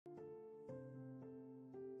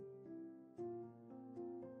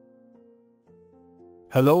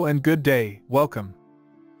Hello and good day, welcome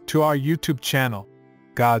to our YouTube channel,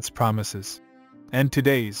 God's Promises. And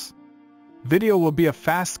today's video will be a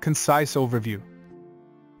fast, concise overview.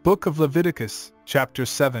 Book of Leviticus, chapter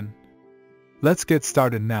 7. Let's get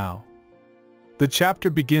started now. The chapter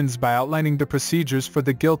begins by outlining the procedures for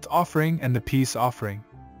the guilt offering and the peace offering.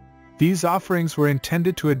 These offerings were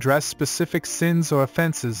intended to address specific sins or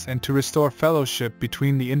offenses and to restore fellowship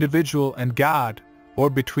between the individual and God, or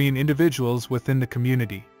between individuals within the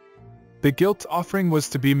community. The guilt offering was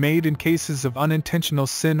to be made in cases of unintentional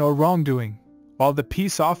sin or wrongdoing, while the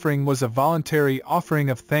peace offering was a voluntary offering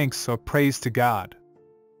of thanks or praise to God.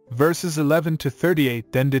 Verses 11 to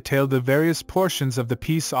 38 then detail the various portions of the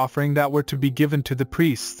peace offering that were to be given to the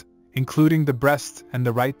priest, including the breast and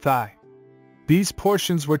the right thigh. These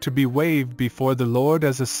portions were to be waved before the Lord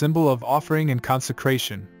as a symbol of offering and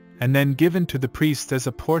consecration, and then given to the priest as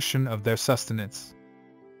a portion of their sustenance.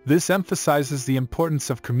 This emphasizes the importance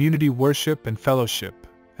of community worship and fellowship,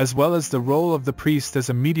 as well as the role of the priest as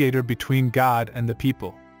a mediator between God and the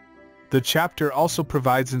people. The chapter also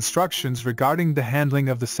provides instructions regarding the handling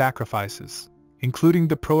of the sacrifices, including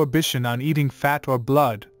the prohibition on eating fat or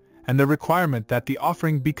blood, and the requirement that the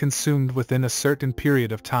offering be consumed within a certain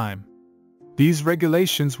period of time. These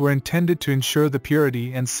regulations were intended to ensure the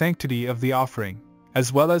purity and sanctity of the offering,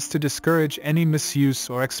 as well as to discourage any misuse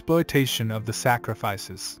or exploitation of the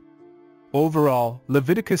sacrifices. Overall,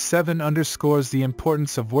 Leviticus 7 underscores the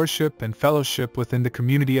importance of worship and fellowship within the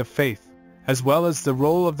community of faith, as well as the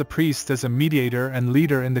role of the priest as a mediator and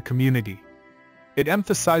leader in the community. It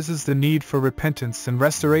emphasizes the need for repentance and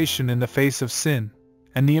restoration in the face of sin,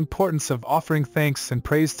 and the importance of offering thanks and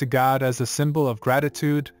praise to God as a symbol of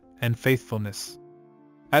gratitude and faithfulness.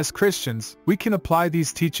 As Christians, we can apply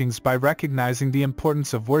these teachings by recognizing the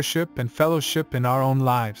importance of worship and fellowship in our own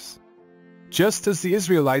lives. Just as the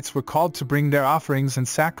Israelites were called to bring their offerings and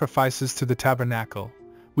sacrifices to the tabernacle,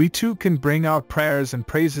 we too can bring our prayers and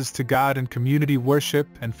praises to God in community worship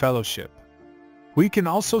and fellowship. We can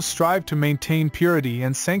also strive to maintain purity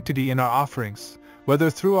and sanctity in our offerings, whether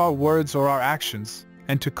through our words or our actions,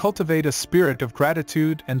 and to cultivate a spirit of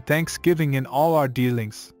gratitude and thanksgiving in all our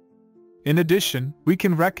dealings. In addition, we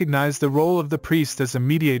can recognize the role of the priest as a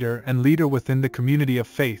mediator and leader within the community of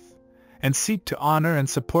faith, and seek to honor and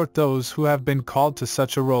support those who have been called to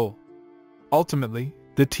such a role. Ultimately,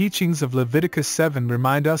 the teachings of Leviticus 7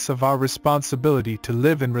 remind us of our responsibility to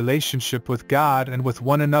live in relationship with God and with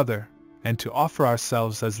one another, and to offer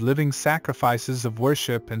ourselves as living sacrifices of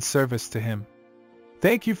worship and service to Him.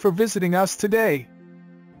 Thank you for visiting us today.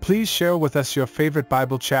 Please share with us your favorite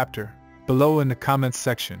Bible chapter below in the comments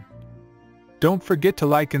section. Don't forget to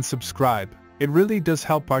like and subscribe, it really does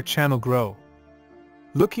help our channel grow.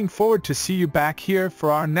 Looking forward to see you back here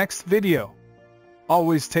for our next video.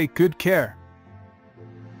 Always take good care.